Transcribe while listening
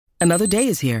Another day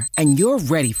is here, and you're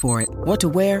ready for it. What to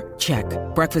wear? Check.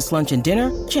 Breakfast, lunch, and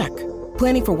dinner? Check.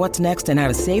 Planning for what's next and how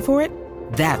to save for it?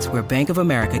 That's where Bank of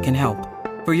America can help.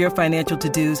 For your financial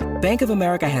to-dos, Bank of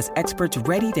America has experts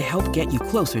ready to help get you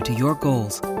closer to your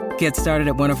goals. Get started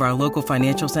at one of our local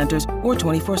financial centers or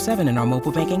 24/7 in our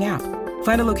mobile banking app.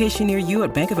 Find a location near you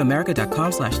at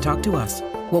bankofamerica.com/talktous.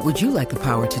 What would you like the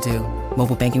power to do?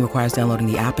 Mobile banking requires downloading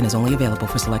the app and is only available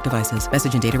for select devices.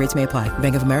 Message and data rates may apply.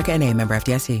 Bank of America N.A., member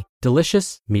FDIC.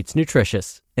 Delicious meets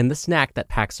nutritious in the snack that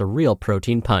packs a real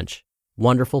protein punch.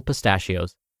 Wonderful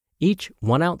Pistachios. Each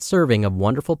 1 ounce serving of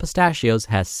Wonderful Pistachios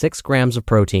has 6 grams of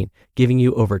protein, giving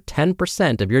you over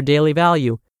 10% of your daily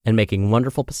value and making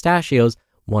Wonderful Pistachios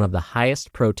one of the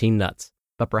highest protein nuts.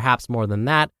 But perhaps more than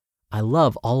that, I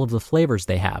love all of the flavors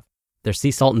they have. Their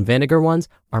sea salt and vinegar ones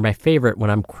are my favorite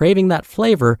when I'm craving that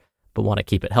flavor but want to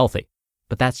keep it healthy.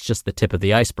 But that's just the tip of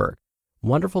the iceberg.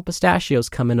 Wonderful Pistachios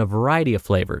come in a variety of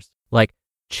flavors like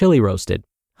chili roasted,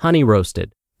 honey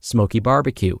roasted, smoky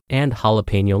barbecue, and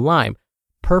jalapeno lime,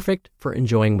 perfect for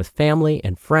enjoying with family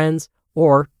and friends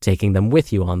or taking them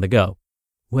with you on the go.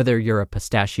 Whether you're a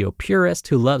pistachio purist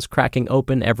who loves cracking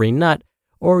open every nut,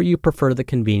 or you prefer the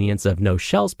convenience of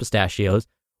no-shells pistachios,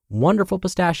 Wonderful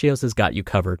Pistachios has got you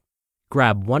covered.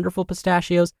 Grab Wonderful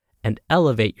Pistachios and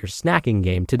elevate your snacking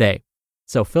game today.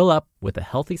 So fill up with a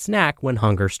healthy snack when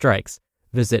hunger strikes.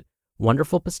 Visit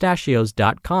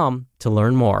wonderfulpistachios.com to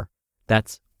learn more.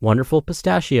 That's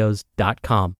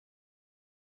wonderfulpistachios.com.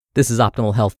 This is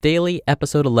Optimal Health Daily,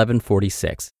 episode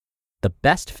 1146. The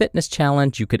best fitness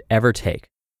challenge you could ever take.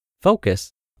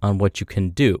 Focus on what you can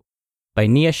do. By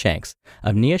Nia Shanks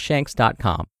of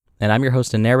niashanks.com. And I'm your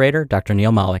host and narrator, Dr.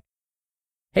 Neil Malik.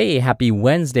 Hey, happy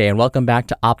Wednesday and welcome back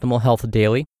to Optimal Health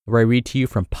Daily, where I read to you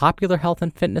from popular health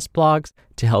and fitness blogs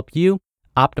to help you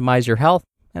optimize your health,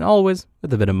 and always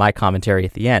with a bit of my commentary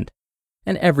at the end.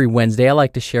 And every Wednesday, I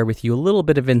like to share with you a little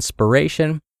bit of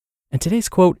inspiration. And today's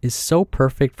quote is so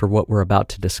perfect for what we're about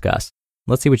to discuss.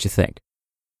 Let's see what you think.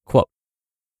 Quote,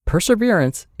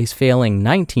 "Perseverance is failing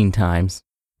 19 times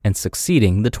and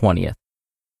succeeding the 20th.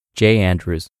 Jay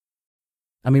Andrews.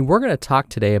 We're going to talk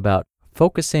today about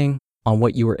focusing on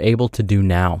what you were able to do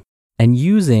now and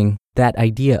using that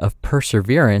idea of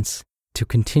perseverance to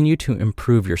continue to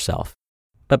improve yourself.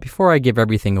 But before I give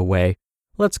everything away,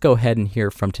 let's go ahead and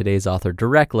hear from today's author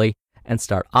directly and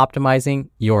start optimizing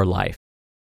your life.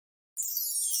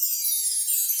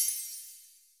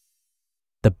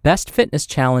 The best fitness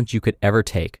challenge you could ever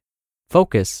take.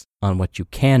 Focus on what you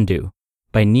can do.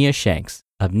 By Nia Shanks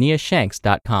of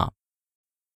niashanks.com.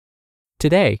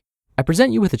 Today, I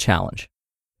present you with a challenge.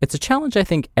 It's a challenge I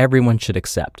think everyone should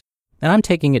accept, and I'm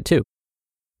taking it too.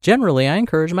 Generally, I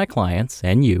encourage my clients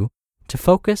and you to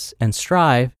focus and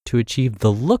strive to achieve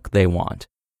the look they want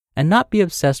and not be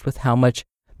obsessed with how much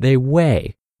they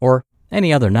weigh or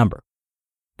any other number.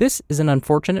 This is an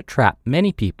unfortunate trap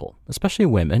many people, especially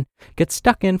women, get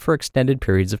stuck in for extended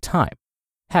periods of time.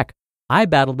 Heck, I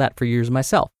battled that for years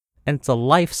myself, and it's a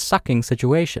life-sucking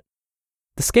situation.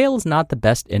 The scale is not the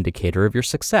best indicator of your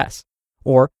success,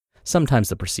 or sometimes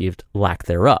the perceived lack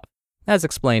thereof, as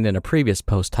explained in a previous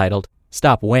post titled,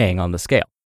 "Stop Weighing on the Scale."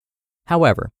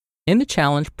 However, in the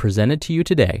challenge presented to you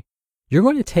today, you're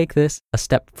going to take this a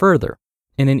step further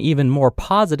in an even more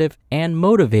positive and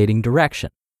motivating direction.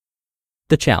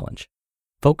 The challenge: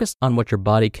 focus on what your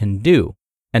body can do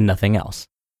and nothing else.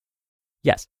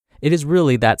 Yes, it is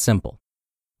really that simple.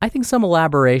 I think some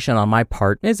elaboration on my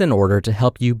part is in order to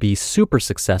help you be super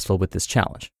successful with this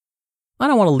challenge. I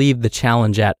don't want to leave the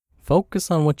challenge at focus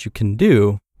on what you can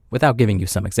do without giving you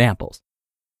some examples.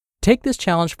 Take this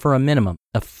challenge for a minimum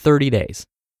of 30 days,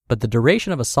 but the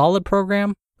duration of a solid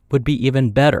program would be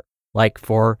even better, like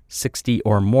for 60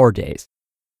 or more days.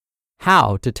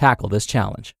 How to tackle this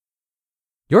challenge?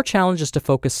 Your challenge is to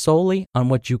focus solely on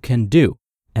what you can do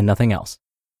and nothing else.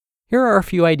 Here are a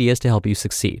few ideas to help you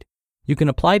succeed. You can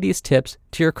apply these tips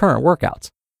to your current workouts.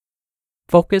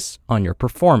 Focus on your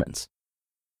performance.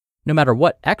 No matter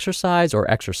what exercise or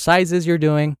exercises you're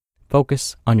doing,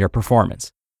 focus on your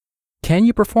performance. Can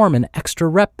you perform an extra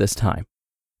rep this time?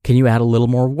 Can you add a little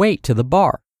more weight to the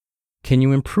bar? Can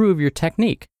you improve your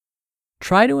technique?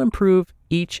 Try to improve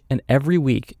each and every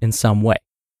week in some way.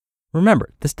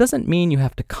 Remember, this doesn't mean you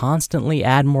have to constantly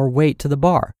add more weight to the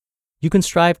bar. You can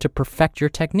strive to perfect your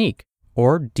technique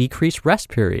or decrease rest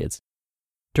periods.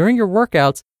 During your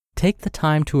workouts, take the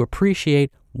time to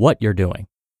appreciate what you're doing.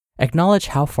 Acknowledge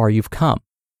how far you've come.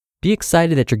 Be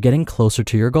excited that you're getting closer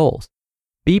to your goals.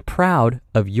 Be proud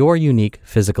of your unique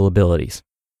physical abilities.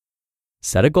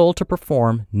 Set a goal to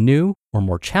perform new or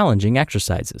more challenging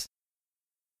exercises.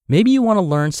 Maybe you want to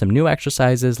learn some new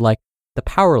exercises like the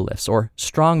power lifts or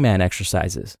strongman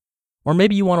exercises. Or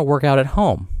maybe you want to work out at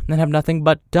home and have nothing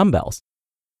but dumbbells.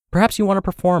 Perhaps you want to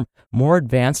perform more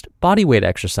advanced bodyweight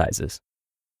exercises.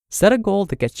 Set a goal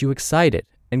that gets you excited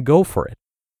and go for it.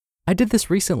 I did this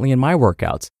recently in my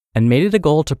workouts and made it a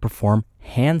goal to perform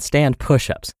handstand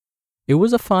push-ups. It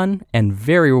was a fun and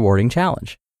very rewarding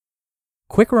challenge.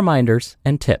 Quick reminders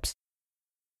and tips.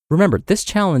 Remember, this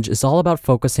challenge is all about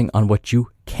focusing on what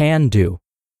you can do.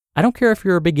 I don't care if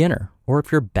you're a beginner or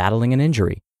if you're battling an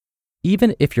injury.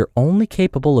 Even if you're only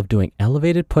capable of doing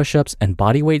elevated push-ups and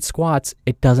bodyweight squats,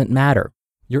 it doesn't matter.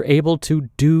 You're able to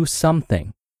do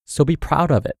something, so be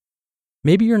proud of it.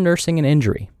 Maybe you're nursing an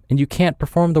injury and you can't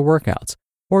perform the workouts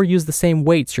or use the same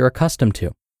weights you're accustomed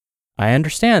to. I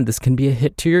understand this can be a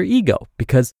hit to your ego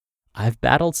because I've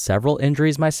battled several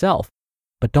injuries myself,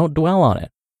 but don't dwell on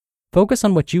it. Focus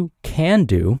on what you can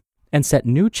do and set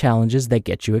new challenges that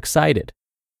get you excited.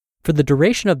 For the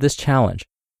duration of this challenge,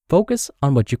 focus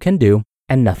on what you can do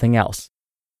and nothing else.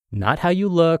 Not how you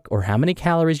look or how many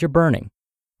calories you're burning.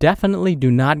 Definitely do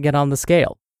not get on the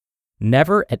scale.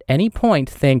 Never at any point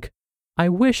think, I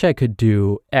wish I could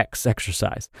do X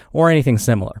exercise or anything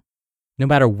similar. No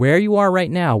matter where you are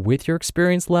right now with your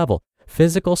experience level,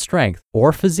 physical strength,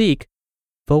 or physique,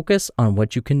 focus on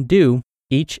what you can do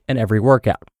each and every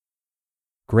workout.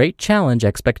 Great challenge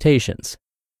expectations.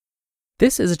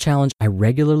 This is a challenge I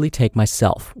regularly take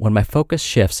myself when my focus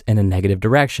shifts in a negative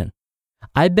direction.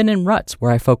 I've been in ruts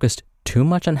where I focused too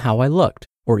much on how I looked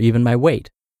or even my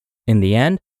weight. In the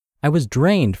end, I was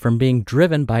drained from being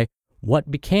driven by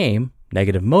what became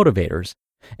negative motivators,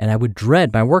 and I would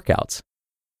dread my workouts.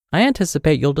 I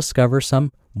anticipate you'll discover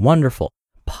some wonderful,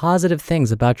 positive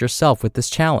things about yourself with this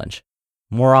challenge.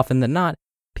 More often than not,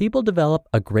 people develop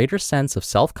a greater sense of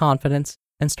self-confidence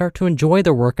and start to enjoy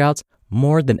their workouts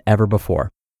more than ever before.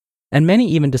 And many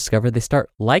even discover they start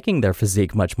liking their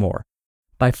physique much more.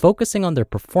 By focusing on their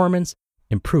performance,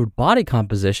 improved body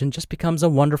composition just becomes a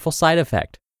wonderful side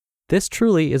effect. This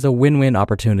truly is a win-win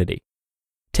opportunity.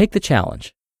 Take the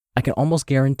challenge. I can almost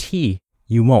guarantee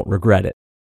you won't regret it.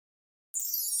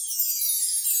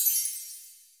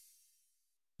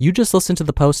 You just listened to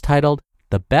the post titled,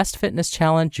 The Best Fitness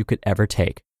Challenge You Could Ever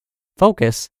Take.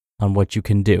 Focus on what you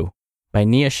can do, by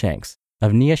Nia Shanks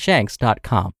of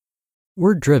niashanks.com.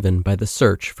 We're driven by the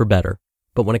search for better,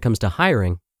 but when it comes to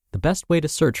hiring, the best way to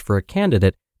search for a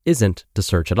candidate isn't to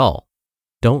search at all.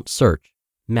 Don't search,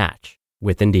 match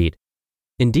with Indeed.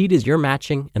 Indeed is your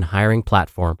matching and hiring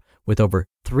platform with over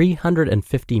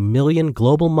 350 million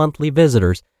global monthly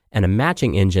visitors and a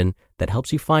matching engine that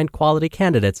helps you find quality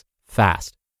candidates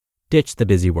fast. Ditch the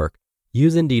busy work.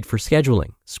 Use Indeed for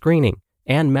scheduling, screening,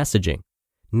 and messaging.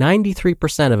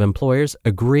 93% of employers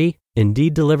agree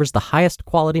Indeed delivers the highest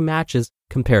quality matches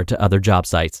compared to other job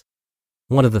sites.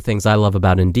 One of the things I love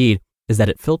about Indeed is that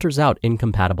it filters out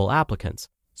incompatible applicants.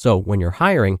 So when you're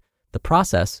hiring, the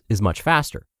process is much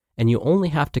faster, and you only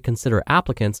have to consider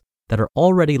applicants that are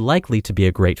already likely to be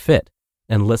a great fit.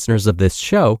 And listeners of this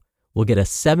show will get a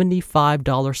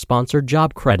 $75 sponsored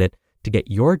job credit to get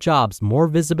your jobs more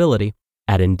visibility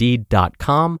at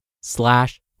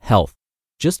Indeed.com/health.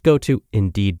 Just go to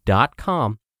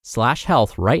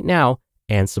Indeed.com/health right now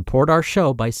and support our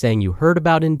show by saying you heard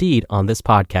about Indeed on this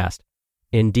podcast.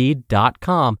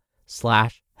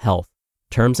 Indeed.com/health.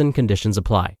 Terms and conditions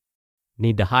apply.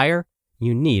 Need to hire?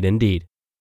 You need Indeed.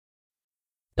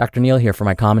 Dr. Neal here for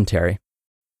my commentary.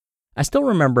 I still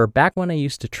remember back when I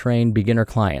used to train beginner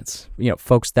clients,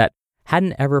 folks that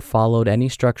hadn't ever followed any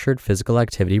structured physical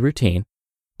activity routine,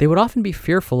 they would often be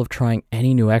fearful of trying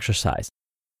any new exercise.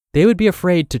 They would be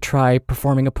afraid to try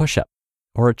performing a push-up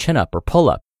or a chin-up or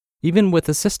pull-up, even with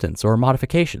assistance or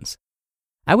modifications.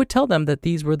 I would tell them that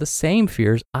these were the same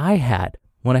fears I had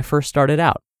when I first started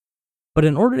out. But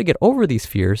in order to get over these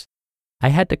fears, I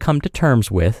had to come to terms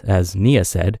with, as Nia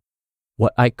said,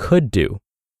 what I could do,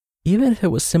 even if it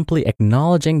was simply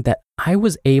acknowledging that I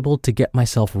was able to get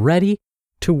myself ready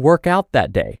to work out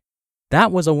that day.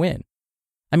 That was a win.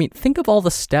 I mean, think of all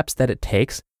the steps that it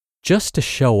takes just to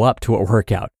show up to a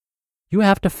workout. You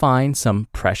have to find some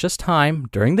precious time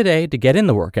during the day to get in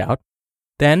the workout,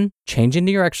 then change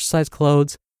into your exercise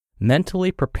clothes,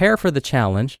 mentally prepare for the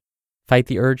challenge, fight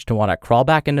the urge to want to crawl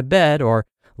back into bed or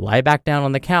lie back down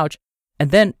on the couch,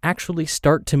 and then actually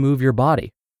start to move your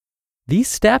body. These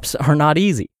steps are not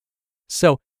easy.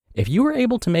 So if you were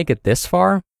able to make it this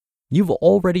far, you've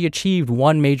already achieved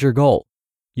one major goal.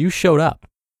 You showed up.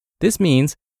 This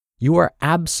means you are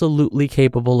absolutely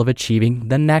capable of achieving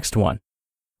the next one,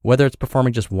 whether it's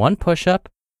performing just one push-up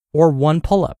or one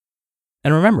pull-up.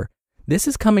 And remember, this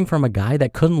is coming from a guy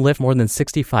that couldn't lift more than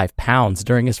 65 pounds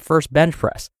during his first bench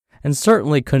press, and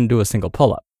certainly couldn't do a single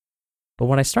pull-up. But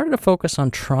when I started to focus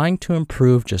on trying to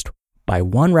improve just by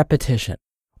 1 repetition,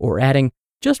 or adding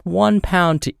just 1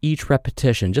 pound to each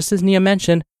repetition, just as Nia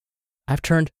mentioned, I've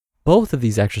turned both of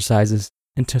these exercises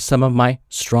into some of my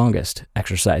strongest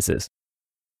exercises.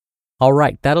 All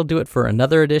right, that'll do it for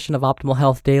another edition of Optimal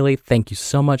Health Daily. Thank you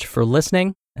so much for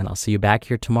listening, and I'll see you back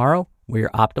here tomorrow where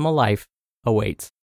your optimal life awaits.